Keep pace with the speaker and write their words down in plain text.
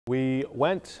We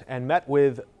went and met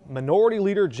with Minority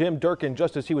Leader Jim Durkin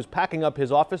just as he was packing up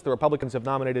his office. The Republicans have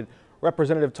nominated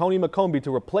Representative Tony McCombie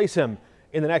to replace him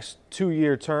in the next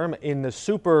two-year term in the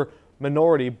super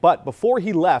minority. But before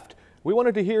he left, we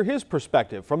wanted to hear his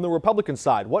perspective from the Republican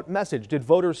side. What message did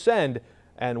voters send,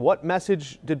 and what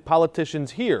message did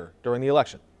politicians hear during the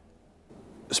election?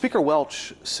 Speaker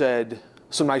Welch said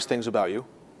some nice things about you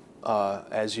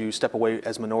as you step away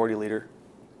as Minority Leader.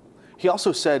 He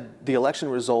also said the election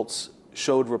results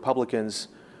showed Republicans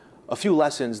a few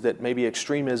lessons that maybe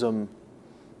extremism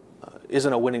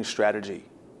isn't a winning strategy.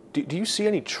 Do you see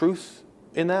any truth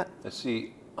in that? I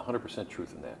see 100%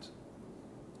 truth in that.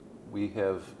 We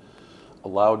have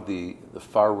allowed the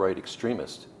far-right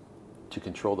extremists to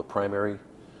control the primary,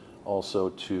 also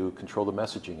to control the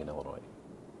messaging in Illinois.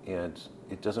 And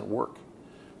it doesn't work,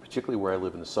 particularly where I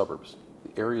live in the suburbs.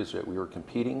 The areas that we were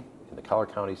competing in the collar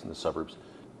counties and the suburbs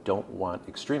don't want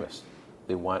extremists.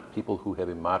 They want people who have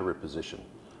a moderate position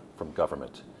from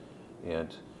government.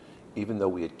 And even though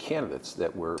we had candidates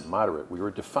that were moderate, we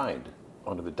were defined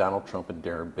under the Donald Trump and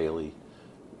Darren Bailey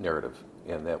narrative.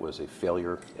 And that was a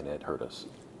failure, and it hurt us.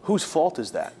 Whose fault is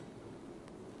that?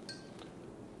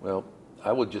 Well,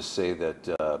 I would just say that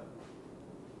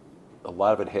a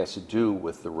lot of it has to do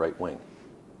with the right wing.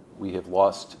 We have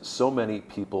lost so many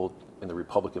people in the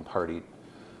Republican Party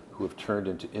who have turned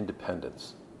into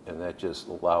independents, and that just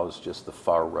allows just the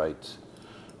far right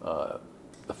of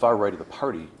the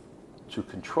party to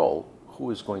control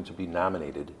who is going to be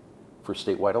nominated for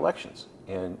statewide elections.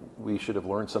 And we should have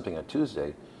learned something on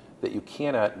Tuesday, that you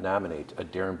cannot nominate a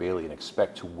Darren Bailey and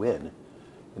expect to win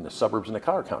in the suburbs and the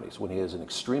collar counties when he has an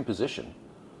extreme position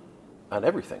on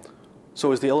everything.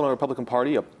 So is the Illinois Republican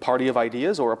Party a party of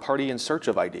ideas or a party in search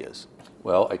of ideas?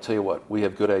 Well, I tell you what, we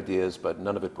have good ideas, but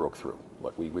none of it broke through.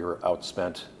 Look, we were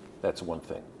outspent, that's one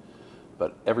thing.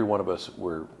 But every one of us,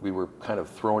 we were kind of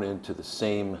thrown into the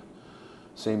same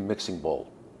mixing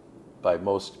bowl by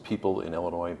most people in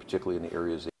Illinois, and particularly in the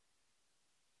areas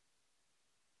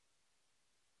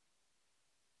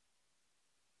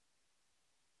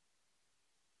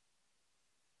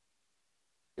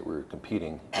that we were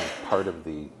competing as part of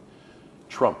the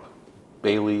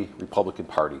Trump-Bailey Republican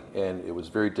Party, and it was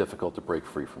very difficult to break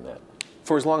free from that.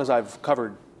 For as long as I've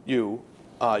covered you,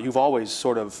 you've always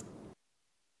sort of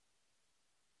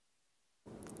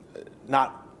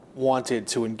not wanted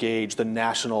to engage the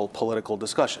national political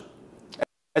discussion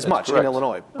as much in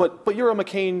Illinois. But you're a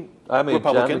McCain Republican. I'm a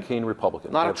John McCain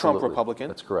Republican. Not a Trump Republican.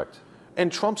 That's correct. And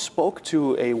Trump spoke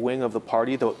to a wing of the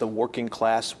party, the working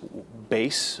class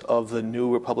base of the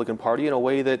new Republican Party, in a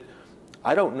way that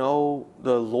I don't know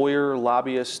the lawyer,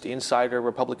 lobbyist, insider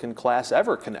Republican class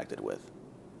ever connected with.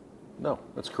 No,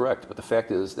 that's correct. But the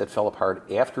fact is that fell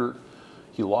apart after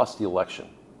he lost the election.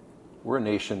 We're a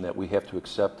nation that we have to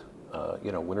accept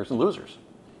winners and losers.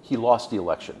 He lost the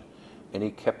election, and he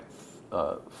kept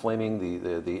flaming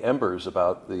the embers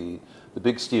about the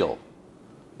big steal.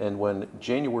 And when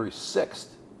January 6th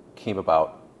came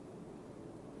about,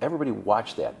 everybody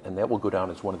watched that, and that will go down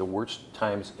as one of the worst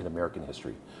times in American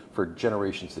history for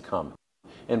generations to come.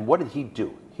 And what did he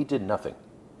do? He did nothing.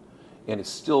 And it's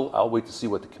still, I'll wait to see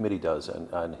what the committee does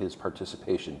on his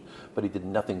participation, but he did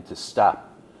nothing to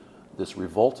stop this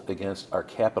revolt against our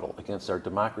capital, against our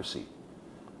democracy.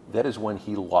 That is when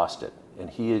he lost it. And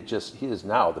he is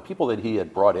now, the people that he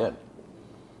had brought in,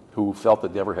 who felt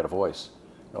that they never had a voice,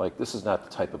 are like, this is not the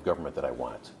type of government that I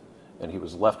want. And he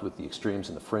was left with the extremes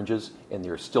and the fringes, and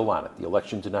they're still on it. The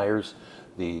election deniers,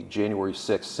 the January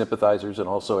 6th sympathizers, and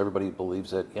also everybody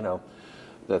believes that,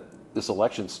 that this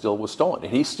election still was stolen.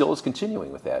 And he still is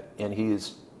continuing with that. And he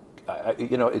is,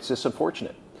 it's just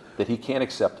unfortunate that he can't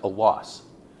accept a loss.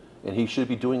 And he should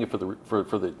be doing it for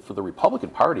the Republican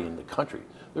Party in the country.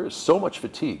 There is so much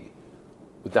fatigue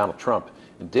with Donald Trump.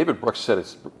 And David Brooks said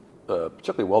it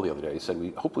particularly well the other day. He said,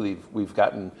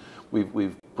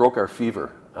 we've broke our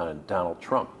fever on Donald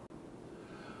Trump.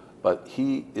 But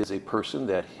he is a person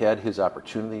that had his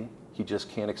opportunity. He just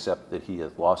can't accept that he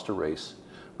has lost a race.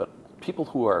 But people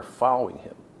who are following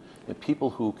him and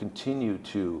people who continue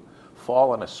to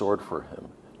fall on a sword for him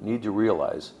need to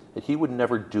realize that he would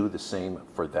never do the same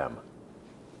for them.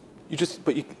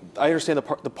 I understand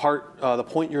the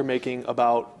point you're making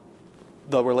about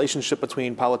the relationship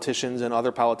between politicians and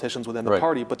other politicians within the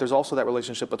party, but there's also that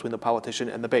relationship between the politician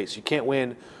and the base. You can't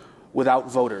win without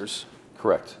voters.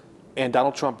 Correct. And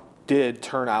Donald Trump did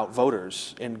turn out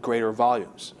voters in greater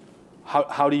volumes.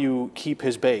 How do you keep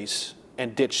his base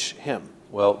and ditch him?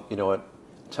 Well, you know what?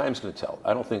 Time's going to tell.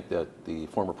 I don't think that the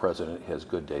former president has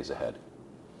good days ahead.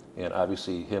 And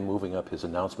obviously him moving up his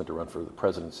announcement to run for the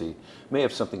presidency may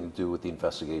have something to do with the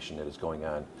investigation that is going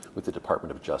on with the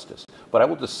Department of Justice. But I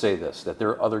will just say this, that there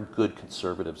are other good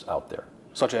conservatives out there.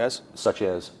 Such as? Such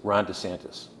as Ron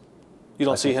DeSantis. You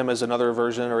don't see him as another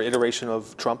version or iteration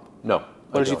of Trump? No.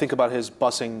 What did you think about his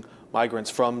busing migrants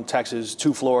from Texas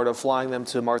to Florida, flying them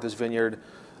to Martha's Vineyard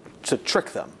to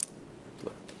trick them?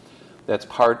 That's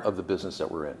part of the business that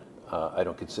we're in. I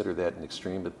don't consider that an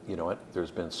extreme, but you know what?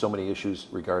 There's been so many issues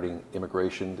regarding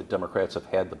immigration. The Democrats have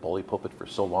had the bully pulpit for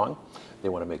so long. They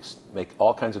want to make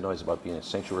all kinds of noise about being a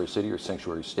sanctuary city or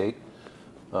sanctuary state.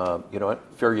 You know what?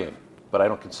 Fair game. But I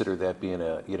don't consider that being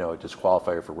a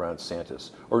disqualifier for Ron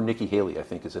DeSantis. Or Nikki Haley, I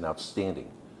think, is an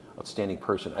outstanding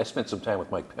person. I spent some time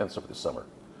with Mike Pence over the summer.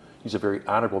 He's a very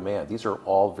honorable man. These are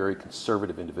all very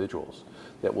conservative individuals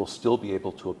that will still be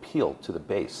able to appeal to the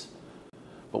base.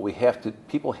 But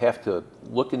people have to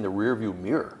look in the rearview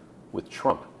mirror with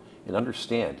Trump and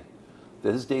understand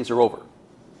that his days are over.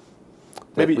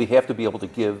 That we have to be able to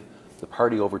give the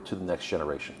party over to the next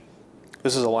generation.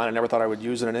 This is a line I never thought I would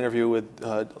use in an interview with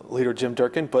leader Jim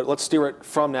Durkin, but let's steer it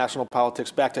from national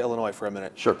politics back to Illinois for a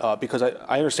minute. Sure. Because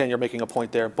I understand you're making a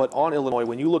point there, but on Illinois,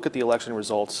 when you look at the election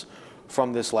results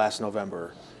from this last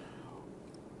November,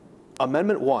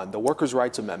 Amendment 1, the Workers'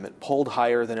 Rights Amendment, polled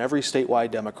higher than every statewide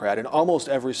Democrat in almost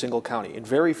every single county. In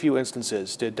very few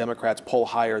instances did Democrats poll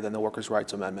higher than the Workers'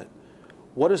 Rights Amendment.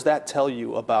 What does that tell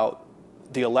you about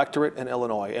the electorate in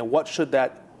Illinois, and what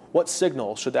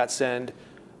signal should that send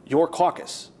your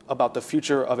caucus about the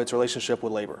future of its relationship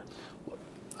with labor?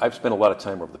 I've spent a lot of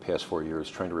time over the past 4 years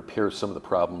trying to repair some of the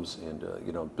problems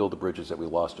and build the bridges that we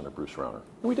lost under Bruce Rauner.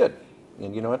 And we did.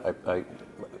 And you know what? I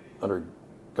under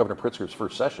Governor Pritzker's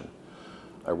first session,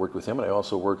 I worked with him, and I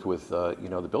also worked with the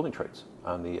building trades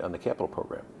on the capital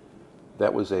program.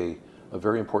 That was a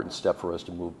very important step for us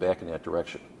to move back in that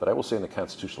direction. But I will say in the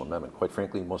constitutional amendment, quite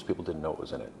frankly, most people didn't know it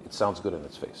was in it. It sounds good in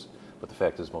its face, but the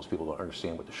fact is most people don't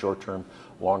understand what the short-term,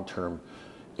 long-term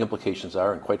implications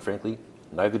are, and quite frankly,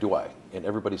 neither do I. And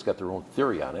everybody's got their own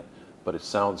theory on it, but it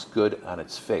sounds good on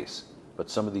its face. But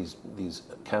some of these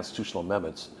constitutional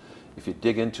amendments, if you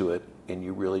dig into it and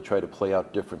you really try to play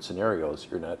out different scenarios,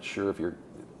 you're not sure if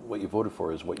what you voted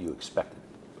for is what you expected.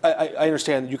 I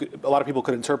understand a lot of people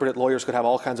could interpret it, lawyers could have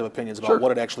all kinds of opinions about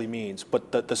what it actually means,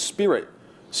 but the spirit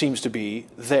seems to be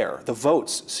there. The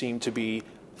votes seem to be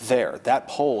there. That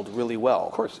polled really well.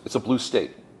 Of course, it's a blue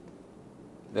state.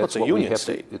 It's a union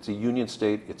state. It's a union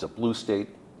state, it's a blue state,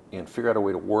 and figure out a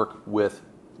way to work with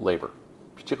labor,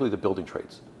 particularly the building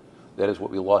trades. That is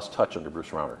what we lost touch under Bruce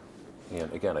Rauner.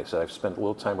 And again, I said I've spent a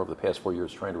little time over the past 4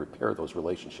 years trying to repair those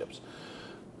relationships.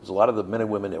 There's a lot of the men and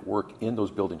women that work in those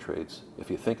building trades,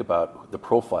 if you think about the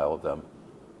profile of them,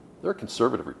 they're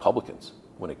conservative Republicans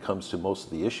when it comes to most of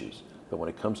the issues. But when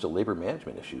it comes to labor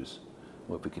management issues,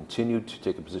 if we continue to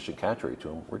take a position contrary to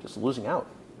them, we're just losing out.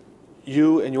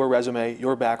 You and your resume,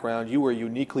 your background, you were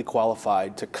uniquely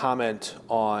qualified to comment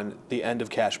on the end of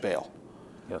cash bail.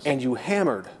 Yes. And you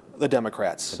hammered the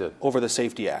Democrats over the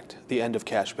Safety Act, the end of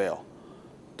cash bail.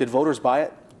 Did voters buy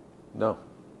it? No.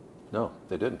 No,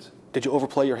 they didn't. Did you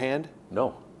overplay your hand?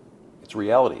 No. It's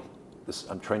reality.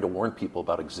 I'm trying to warn people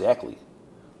about exactly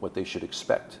what they should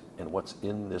expect and what's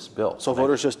in this bill. So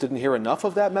voters just didn't hear enough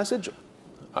of that message?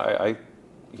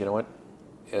 You know what?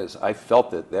 As I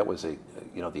felt that was the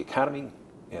economy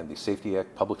and the Safety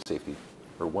Act, public safety,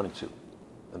 are 1 and 2.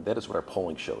 And that is what our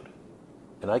polling showed.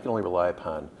 And I can only rely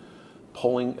upon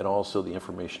polling and also the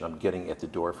information I'm getting at the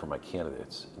door from my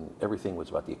candidates. And everything was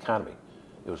about the economy.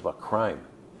 It was about crime.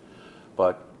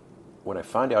 But when I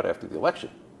found out after the election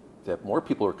that more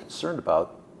people are concerned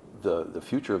about the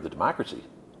future of the democracy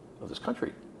of this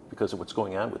country because of what's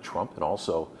going on with Trump and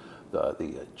also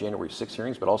the January 6th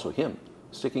hearings, but also him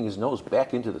sticking his nose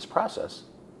back into this process,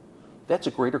 that's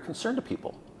a greater concern to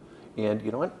people. And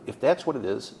you know what? If that's what it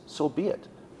is, so be it.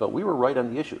 But we were right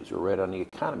on the issues. We were right on the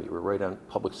economy. We were right on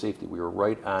public safety. We were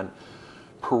right on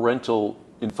parental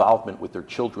involvement with their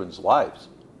children's lives.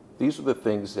 These are the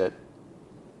things that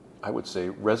I would say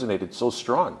resonated so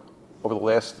strong over the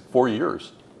last 4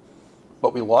 years,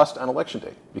 but we lost on election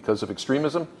day because of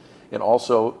extremism, and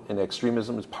also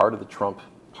extremism is part of the Trump,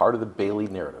 part of the Bailey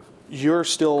narrative. You're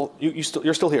still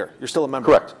here. You're still a member.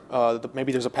 Correct.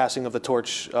 Maybe there's a passing of the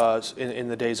torch in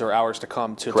the days or hours to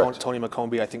come to Tony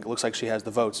McCombie. I think it looks like she has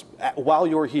the votes. While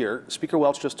you're here, Speaker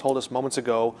Welch just told us moments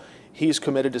ago he's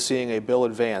committed to seeing a bill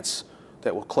advance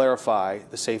that will clarify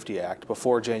the Safety Act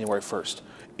before January 1st.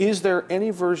 Is there any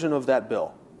version of that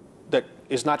bill that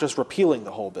is not just repealing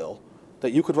the whole bill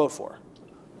that you could vote for?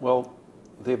 Well,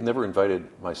 they've never invited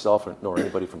myself nor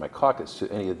anybody from my caucus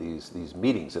to any of these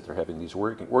meetings that they're having, these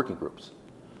working groups.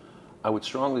 I would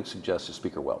strongly suggest to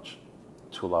Speaker Welch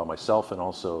to allow myself and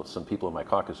also some people in my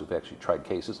caucus who've actually tried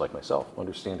cases like myself,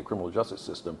 understand the criminal justice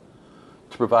system,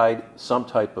 to provide some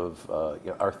type of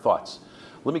our thoughts.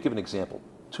 Let me give an example.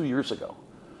 2 years ago,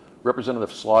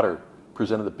 Representative Slaughter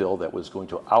presented a bill that was going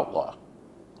to outlaw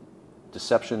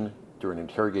deception during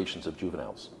interrogations of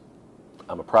juveniles.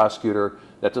 I'm a prosecutor.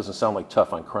 That doesn't sound like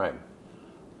tough on crime.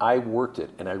 I worked it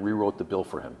and I rewrote the bill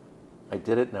for him. I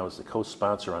did it and I was the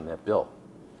co-sponsor on that bill.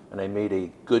 And I made a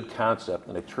good concept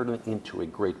and I turned it into a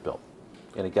great bill.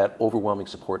 And it got overwhelming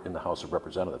support in the House of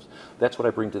Representatives. That's what I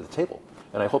bring to the table.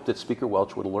 And I hope that Speaker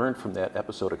Welch would learn from that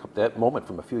episode, that moment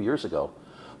from a few years ago,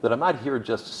 that I'm not here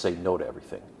just to say no to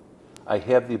everything. I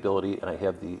have the ability and I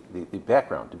have the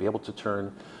background to be able to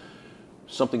turn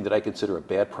something that I consider a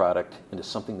bad product into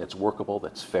something that's workable,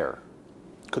 that's fair.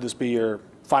 Could this be your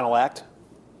final act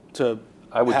to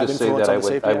I would have just say influence that on the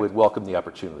Safety I Act? would welcome the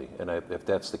opportunity, and if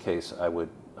that's the case, I would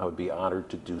be honored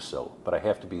to do so. But I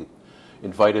have to be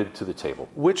invited to the table.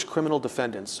 Which criminal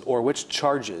defendants or which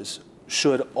charges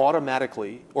should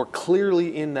automatically or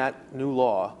clearly in that new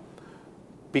law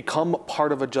become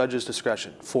part of a judge's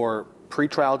discretion for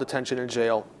pretrial detention in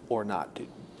jail or not?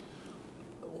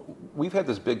 We've had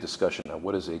this big discussion on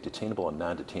what is a detainable and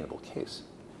non-detainable case.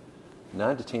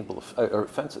 Non-detainable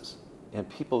offenses. And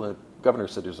people, the governor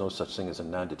said there's no such thing as a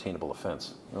non-detainable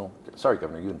offense. No, sorry,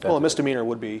 Governor, you invented it. Well, a misdemeanor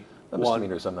would be one.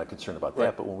 Misdemeanors, I'm not concerned about that.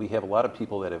 Right. But when we have a lot of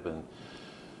people that have been,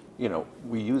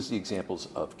 we use the examples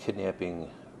of kidnapping,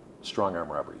 strong arm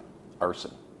robbery,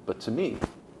 arson. But to me,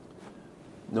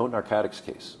 no narcotics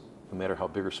case, no matter how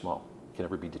big or small, can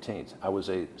ever be detained. I was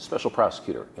a special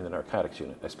prosecutor in the narcotics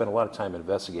unit. I spent a lot of time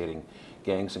investigating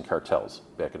gangs and cartels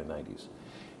back in the 90s.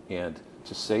 And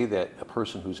to say that a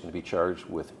person who's going to be charged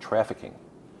with trafficking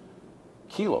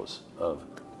kilos of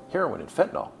heroin and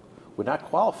fentanyl would not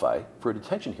qualify for a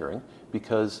detention hearing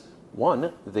because,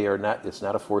 one, it's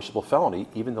not a forcible felony,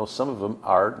 even though some of them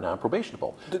are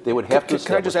non-probationable. They would have to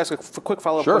Can I just ask a quick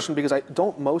follow-up Sure. question? Because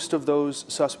don't most of those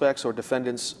suspects or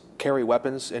defendants carry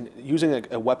weapons? And using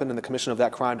a weapon in the commission of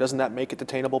that crime, doesn't that make it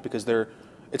detainable because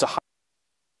it's a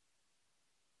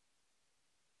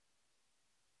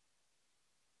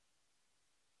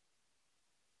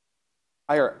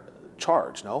higher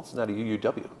charge, no? It's not a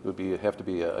UUW. It would have to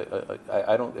be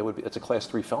it's a class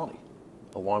 3 felony,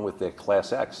 along with the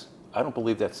class X. I don't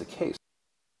believe that's the case.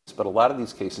 But a lot of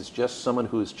these cases, just someone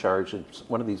who is charged in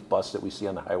one of these busts that we see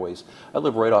on the highways. I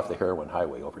live right off the heroin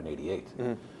highway over in 88.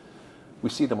 Mm-hmm. We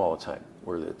see them all the time,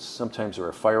 where sometimes there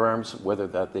are firearms, whether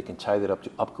that they can tie that up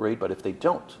to upgrade, but if they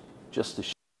don't, just the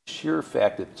sheer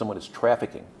fact that someone is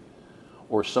trafficking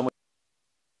or someone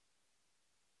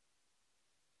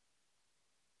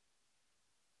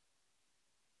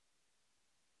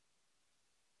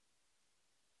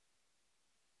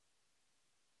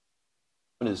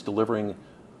is delivering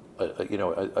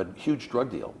a huge drug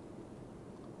deal,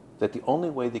 that the only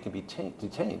way they can be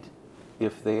detained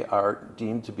if they are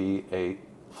deemed to be a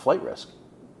flight risk.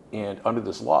 And under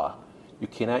this law, you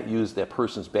cannot use that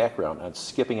person's background on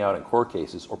skipping out in court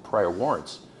cases or prior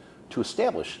warrants to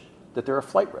establish that they're a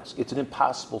flight risk. It's an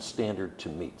impossible standard to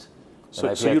meet.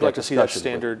 So you'd like to see that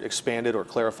standard expanded or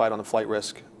clarified on the flight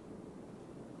risk?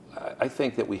 I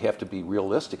think that we have to be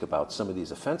realistic about some of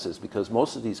these offenses because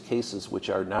most of these cases which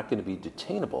are not going to be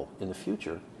detainable in the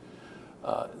future,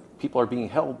 people are being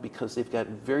held because they've got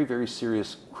very, very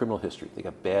serious criminal history. They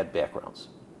got bad backgrounds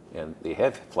and they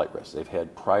have flight risks. They've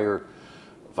had prior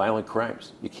violent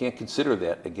crimes. You can't consider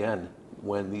that again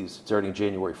when starting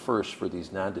January 1st for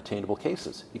these non-detainable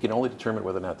cases. You can only determine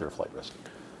whether or not they're a flight risk.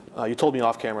 You told me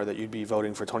off camera that you'd be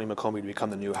voting for Tony McCombie to become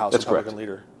the new House That's Republican correct.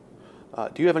 leader.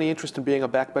 Do you have any interest in being a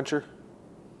backbencher?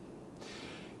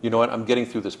 You know what? I'm getting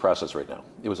through this process right now.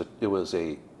 It was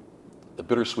a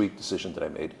bittersweet decision that I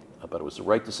made, but it was the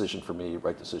right decision for me,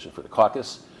 right decision for the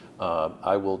caucus.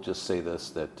 I will just say this,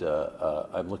 that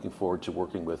I'm looking forward to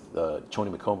working with Tony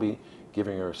McCombie,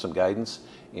 giving her some guidance,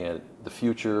 and the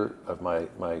future of my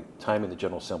time in the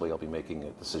General Assembly, I'll be making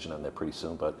a decision on that pretty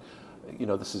soon. But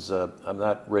this is I'm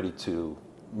not ready to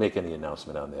make any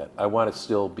announcement on that. I want to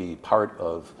still be part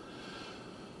of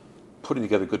putting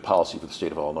together good policy for the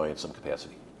state of Illinois in some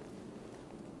capacity.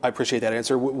 I appreciate that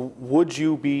answer. Would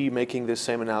you be making this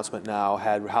same announcement now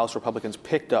had House Republicans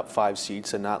picked up 5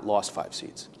 seats and not lost 5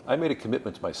 seats? I made a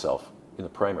commitment to myself in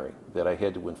the primary that I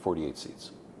had to win 48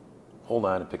 seats. Hold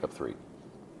on and pick up 3.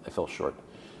 I fell short.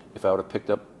 If I would have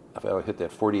hit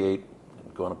that 48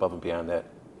 and gone above and beyond that,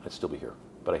 I'd still be here.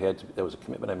 But that was a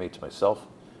commitment I made to myself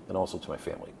and also to my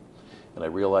family. And I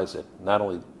realized that not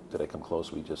only did I come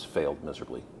close, we just failed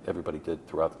miserably. Everybody did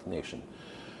throughout the nation.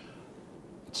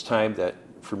 It's time that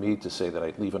for me to say that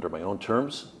I leave under my own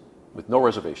terms with no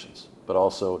reservations, but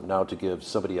also now to give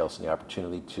somebody else the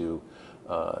opportunity to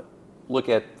look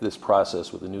at this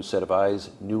process with a new set of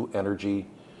eyes, new energy,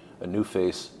 a new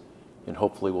face, and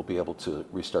hopefully we'll be able to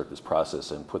restart this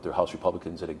process and put their House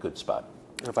Republicans in a good spot.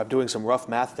 And if I'm doing some rough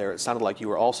math there, it sounded like you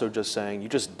were also just saying you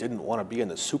just didn't want to be in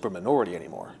the super minority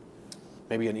anymore.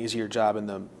 Maybe an easier job in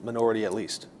the minority at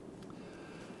least.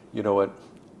 You know what?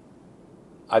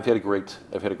 I've had a great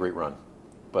run,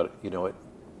 but you know what?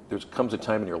 There comes a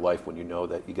time in your life when you know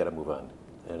that you got to move on,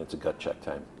 and it's a gut check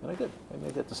time. And I did. I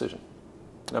made that decision,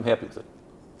 and I'm happy with it.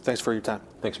 Thanks for your time.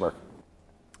 Thanks, Mark.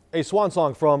 A swan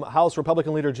song from House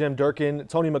Republican leader Jim Durkin,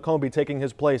 Tony McCombie taking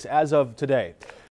his place as of today.